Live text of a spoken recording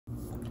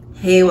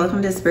Hey,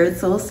 welcome to Spirit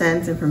Soul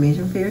Sense,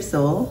 Information for Your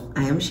Soul.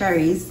 I am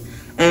Shareece,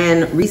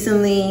 and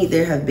recently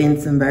there have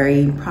been some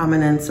very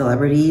prominent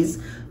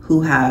celebrities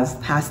who have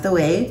passed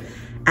away,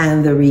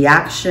 and the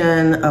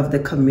reaction of the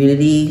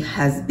community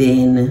has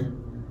been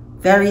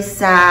very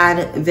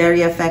sad,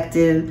 very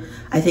affected.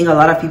 I think a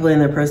lot of people in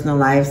their personal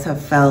lives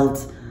have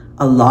felt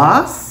a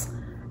loss,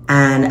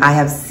 and I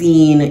have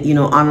seen,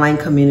 online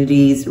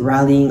communities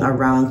rallying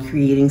around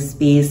creating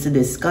space to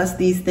discuss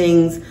these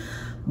things.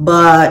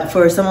 But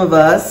for some of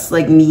us,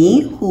 like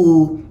me,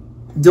 who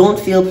don't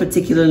feel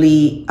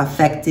particularly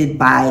affected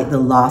by the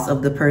loss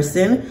of the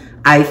person,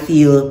 I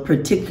feel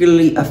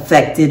particularly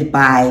affected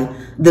by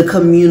the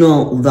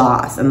communal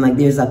loss. And like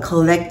there's a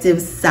collective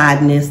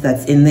sadness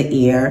that's in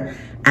the air.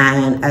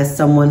 And as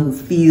someone who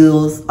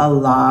feels a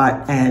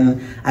lot,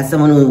 and as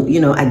someone who,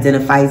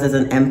 identifies as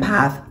an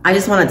empath, I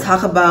just want to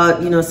talk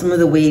about, some of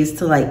the ways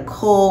to like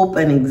cope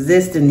and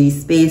exist in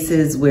these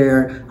spaces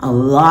where a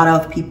lot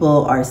of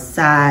people are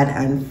sad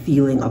and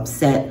feeling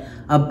upset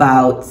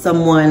about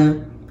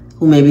someone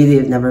who maybe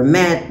they've never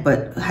met,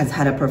 but has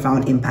had a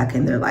profound impact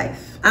in their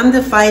life. I'm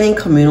defining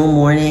communal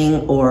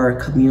mourning or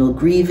communal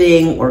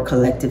grieving or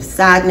collective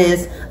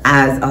sadness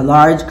as a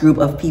large group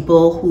of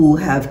people who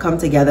have come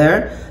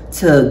together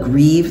to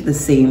grieve the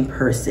same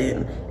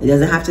person. It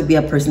doesn't have to be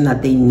a person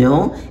that they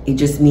know. It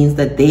just means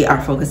that they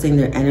are focusing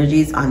their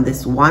energies on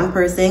this one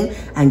person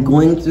and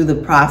going through the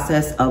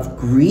process of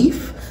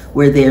grief,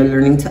 where they're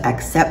learning to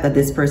accept that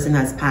this person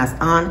has passed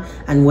on,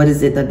 and what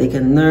is it that they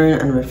can learn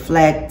and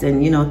reflect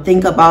and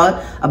think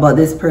about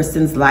this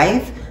person's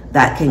life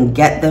that can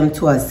get them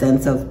to a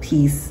sense of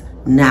peace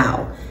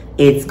now.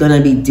 It's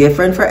gonna be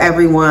different for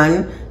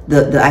everyone.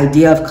 The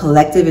idea of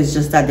collective is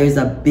just that there's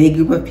a big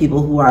group of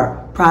people who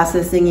are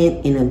processing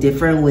it in a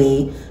different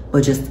way,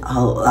 but just a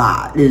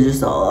lot. There's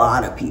just a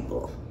lot of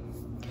people.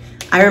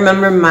 I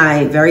remember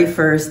my very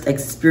first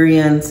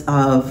experience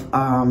of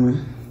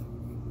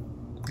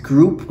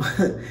group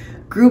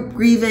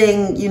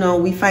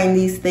grieving. We find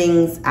these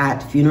things at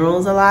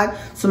funerals a lot.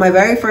 So my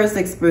very first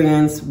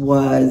experience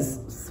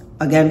was,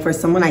 again, for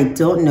someone I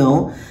don't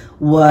know,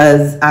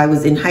 was I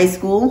was in high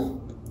school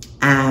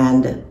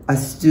and a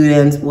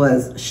student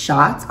was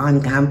shot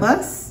on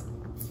campus,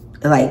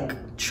 like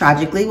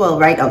tragically, well,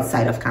 right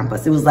outside of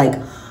campus. It was like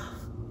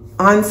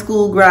on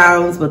school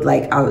grounds, but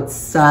like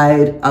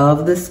outside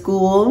of the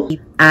school,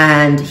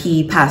 and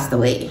he passed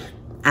away.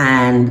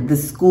 And the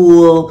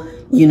school,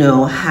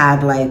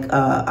 had like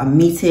a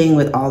meeting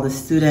with all the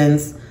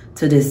students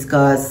to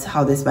discuss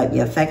how this might be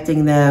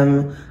affecting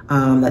them,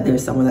 that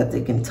there's someone that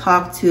they can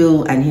talk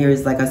to, and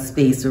here's like a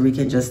space where we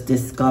can just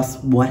discuss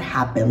what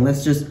happened.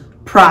 Let's just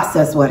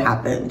process what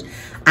happened.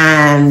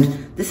 And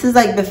this is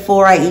like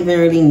before I even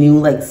really knew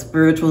like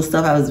spiritual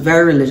stuff. I was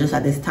very religious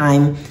at this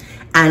time,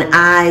 and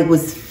I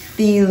was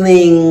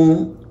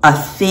feeling a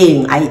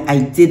thing. I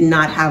did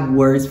not have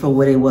words for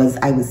what it was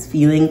I was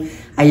feeling.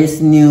 I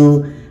just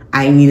knew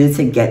I needed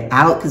to get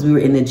out because we were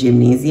in the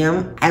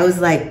gymnasium. I was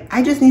like,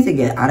 I just need to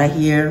get out of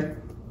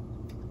here.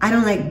 I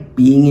don't like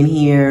being in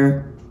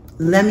here.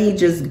 Let me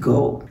just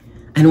go.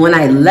 And when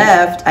I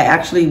left, I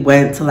actually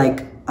went to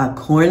like a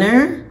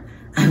corner.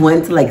 I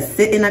went to like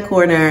sit in a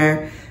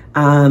corner.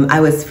 I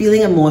was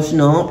feeling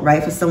emotional,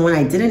 right? For someone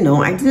I didn't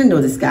know. I didn't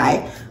know this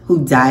guy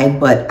who died,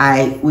 but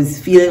I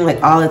was feeling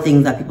like all the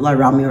things that people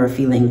around me were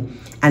feeling.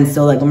 And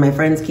so like when my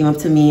friends came up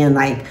to me, and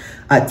like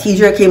a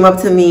teacher came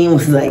up to me and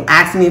was like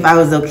asking me if I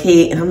was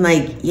okay. And I'm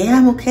like, yeah,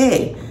 I'm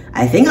okay.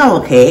 I think I'm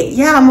okay.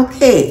 Yeah, I'm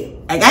okay.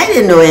 Like I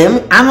didn't know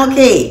him. I'm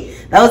okay.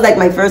 That was like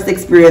my first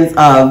experience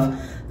of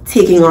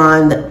taking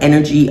on the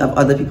energy of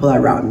other people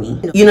around me.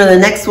 The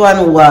next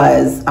one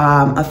was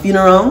a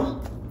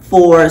funeral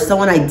for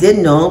someone I did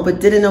know, but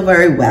didn't know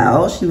very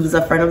well. She was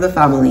a friend of the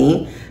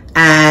family.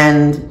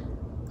 And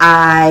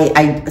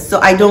so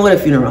I don't go to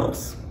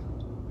funerals.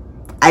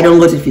 I don't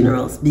go to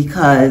funerals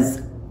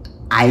because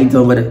I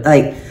don't go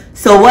to,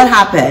 so what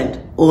happened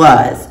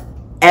was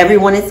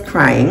everyone is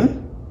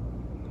crying,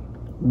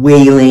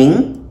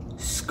 wailing,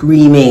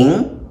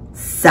 screaming,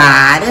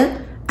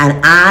 sad,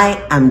 and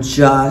I am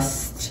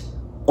just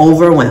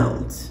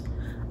overwhelmed.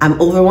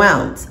 I'm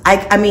overwhelmed.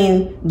 I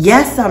mean,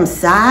 yes, I'm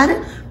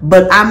sad,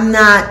 but I'm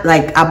not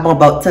like I'm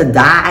about to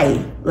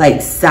die,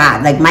 like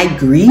sad. Like my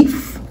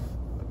grief,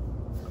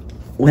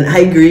 when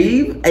I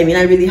grieve, I mean,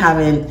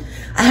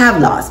 I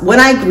have lost. When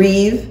I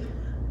grieve,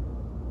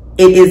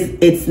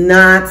 it's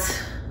not,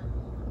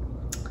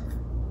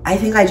 I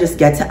think I just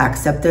get to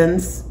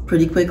acceptance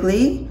pretty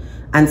quickly.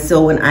 And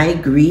so when I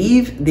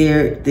grieve,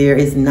 there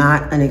is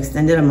not an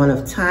extended amount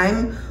of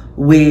time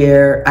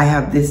where I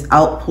have this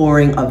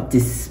outpouring of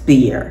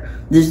despair.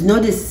 There's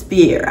no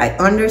despair. I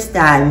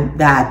understand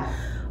that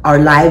our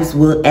lives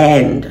will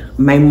end.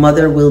 My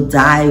mother will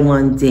die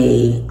one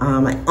day.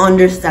 I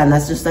understand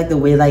that's just like the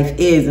way life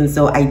is. And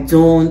so I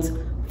don't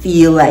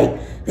feel like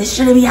this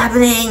shouldn't be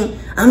happening.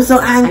 I'm so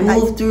angry. I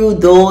move through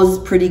those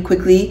pretty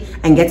quickly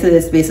and get to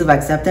this space of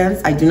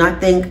acceptance. I do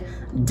not think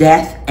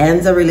death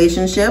ends a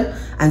relationship.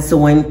 And so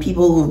when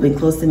people who've been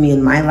close to me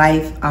in my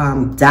life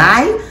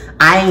die,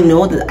 I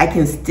know that I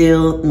can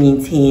still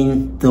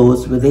maintain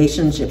those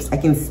relationships. I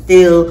can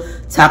still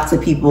talk to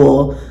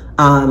people,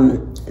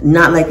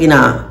 not like in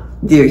a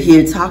they're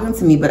here talking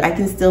to me, but I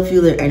can still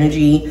feel their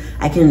energy.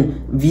 I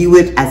can view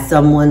it as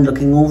someone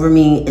looking over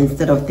me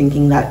instead of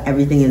thinking that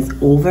everything is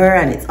over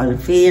and it's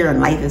unfair and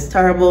life is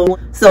terrible.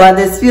 So at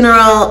this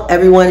funeral,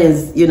 everyone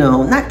is, you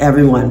know, not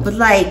everyone, but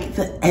like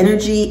the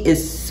energy is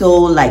so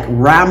like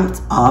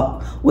ramped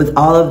up with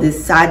all of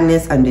this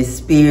sadness and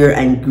despair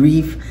and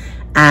grief.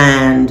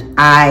 And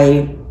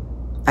I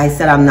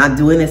said, I'm not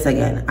doing this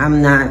again.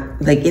 I'm not,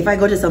 like, if I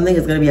go to something,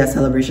 it's going to be a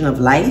celebration of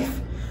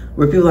life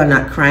where people are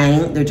not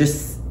crying. They're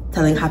just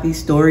telling happy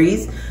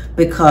stories,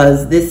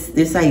 because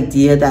this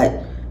idea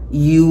that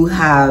you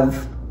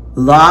have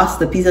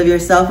lost a piece of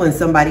yourself when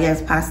somebody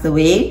has passed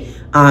away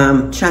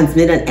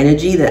transmit an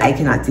energy that I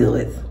cannot deal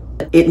with.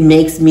 It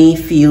makes me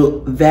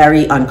feel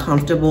very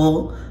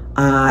uncomfortable.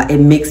 It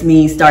makes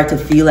me start to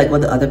feel like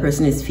what the other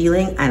person is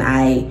feeling, and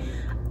I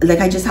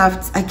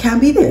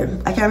can't be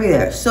there. I can't be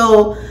there.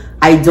 So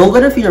I don't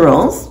go to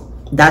funerals.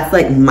 That's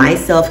like my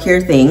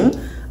self-care thing.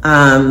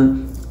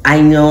 I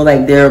know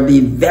like there'll be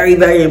very,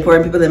 very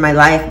important people in my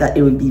life that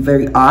it would be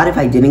very odd if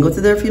I didn't go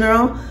to their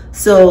funeral.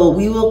 So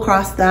we will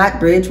cross that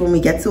bridge when we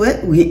get to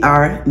it. We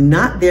are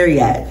not there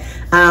yet.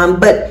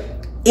 But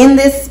in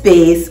this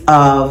space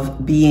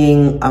of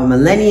being a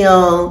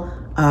millennial,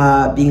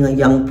 being a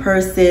young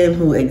person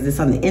who exists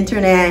on the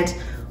internet,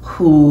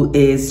 who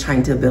is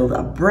trying to build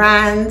a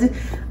brand,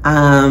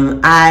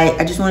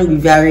 I just want to be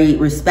very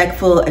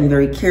respectful and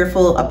very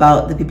careful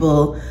about the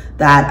people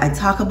that I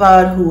talk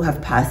about who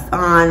have passed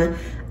on.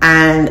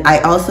 And I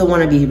also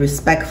want to be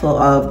respectful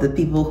of the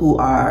people who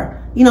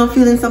are, you know,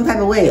 feeling some type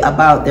of way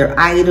about their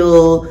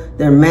idol,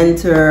 their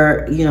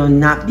mentor, you know,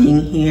 not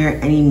being here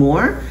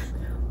anymore.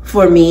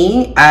 For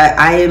me,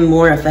 I am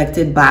more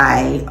affected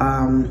by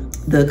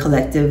the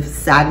collective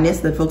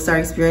sadness that folks are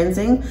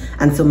experiencing.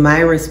 And so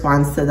my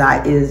response to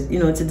that is, you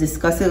know, to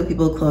discuss it with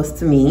people close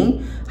to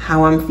me,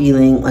 how I'm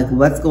feeling, like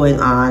what's going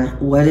on,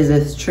 what is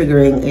this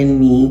triggering in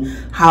me,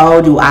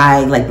 how do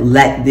I like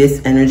let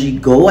this energy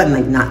go and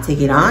like not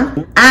take it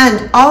on,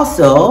 and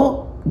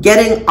also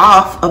getting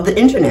off of the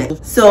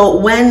internet. So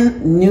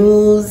when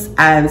news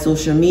and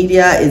social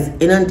media is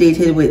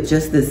inundated with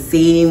just the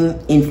same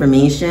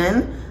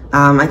information,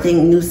 I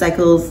think news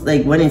cycles,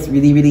 like when it's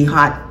really, really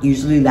hot,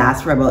 usually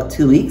last for about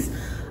 2 weeks.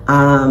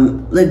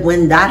 Like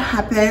when that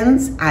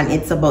happens and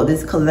it's about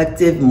this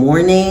collective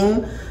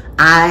mourning,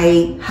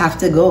 I have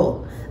to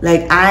go.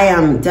 Like I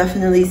am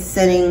definitely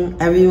sending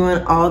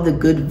everyone all the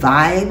good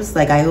vibes.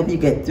 Like I hope you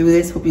get through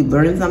this, hope you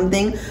learn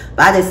something.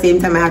 But at the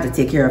same time, I have to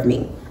take care of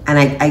me. And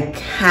I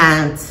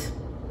can't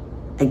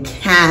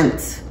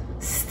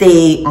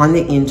stay on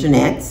the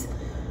internet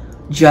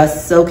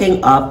just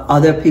soaking up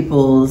other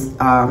people's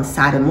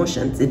sad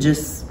emotions. It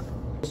just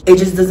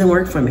doesn't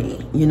work for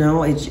me, you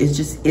know. It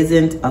just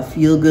isn't a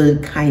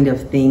feel-good kind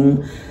of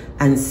thing,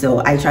 and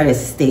so I try to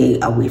stay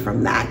away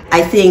from that.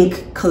 I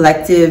think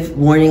collective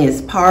mourning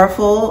is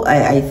powerful.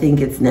 I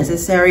think it's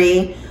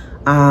necessary.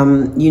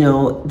 You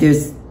know,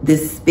 there's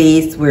this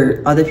space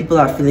where other people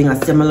are feeling a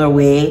similar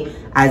way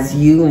as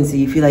you, and so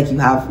you feel like you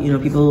have, you know,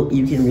 people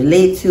you can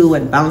relate to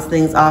and bounce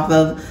things off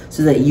of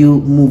so that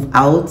you move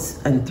out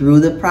and through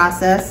the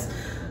process.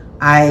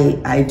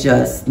 I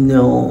just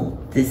know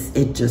this,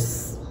 it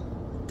just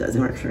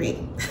doesn't work for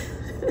me.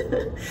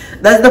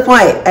 That's the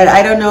point. And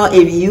I don't know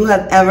if you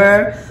have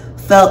ever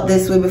felt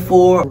this way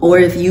before, or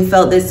if you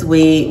felt this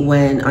way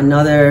when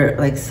another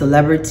like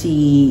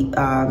celebrity,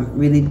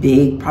 really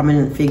big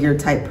prominent figure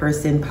type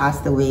person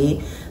passed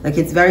away. Like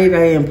it's very,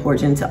 very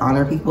important to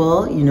honor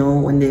people, you know,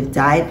 when they've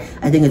died.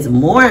 I think it's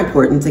more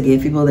important to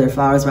give people their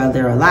flowers while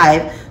they're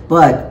alive,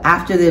 but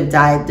after they've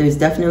died, there's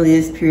definitely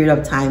this period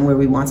of time where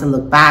we want to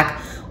look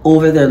back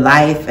over their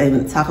life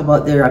and talk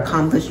about their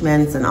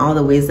accomplishments and all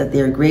the ways that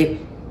they're great.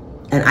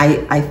 And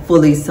I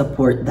fully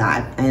support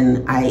that.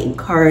 And I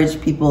encourage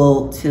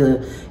people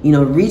to, you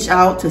know, reach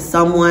out to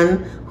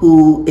someone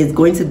who is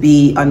going to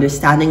be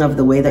understanding of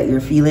the way that you're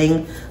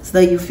feeling so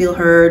that you feel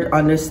heard,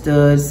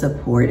 understood,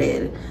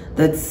 supported.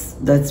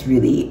 That's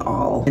really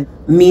all.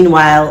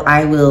 Meanwhile,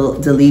 I will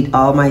delete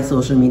all my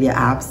social media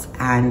apps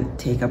and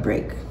take a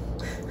break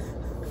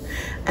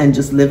and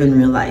just live in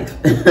real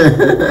life.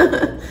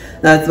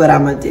 That's what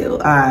I'm gonna do.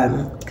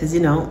 Because, you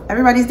know,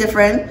 everybody's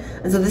different.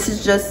 And so this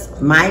is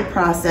just my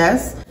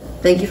process.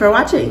 Thank you for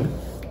watching.